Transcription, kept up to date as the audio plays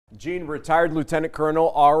Gene, retired Lieutenant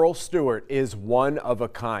Colonel Arl Stewart is one of a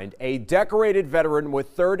kind, a decorated veteran with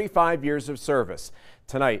 35 years of service.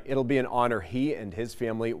 Tonight, it'll be an honor he and his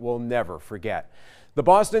family will never forget. The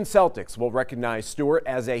Boston Celtics will recognize Stewart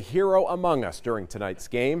as a hero among us during tonight's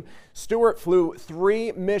game. Stewart flew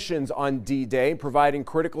 3 missions on D-Day, providing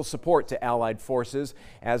critical support to Allied forces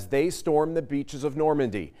as they stormed the beaches of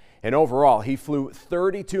Normandy. And overall, he flew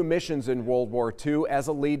 32 missions in World War II as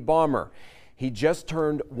a lead bomber. He just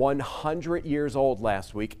turned 100 years old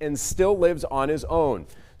last week and still lives on his own.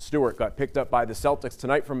 Stewart got picked up by the Celtics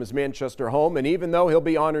tonight from his Manchester home, and even though he'll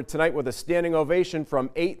be honored tonight with a standing ovation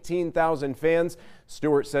from 18,000 fans,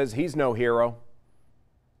 Stewart says he's no hero.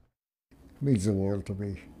 It means the world to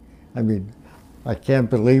me. I mean, I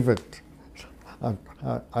can't believe it.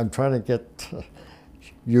 I'm trying to get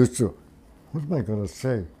used to, what am I going to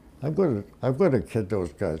say? I'm going to kid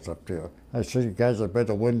those guys up there. I said, you guys, I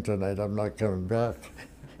better win tonight. I'm not coming back.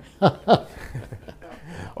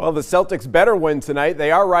 Well, the Celtics better win tonight.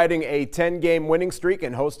 They are riding a 10-game winning streak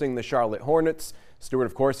and hosting the Charlotte Hornets. Stewart,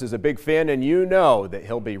 of course, is a big fan, and you know that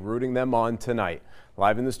he'll be rooting them on tonight.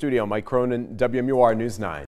 Live in the studio, Mike Cronin, WMUR News 9.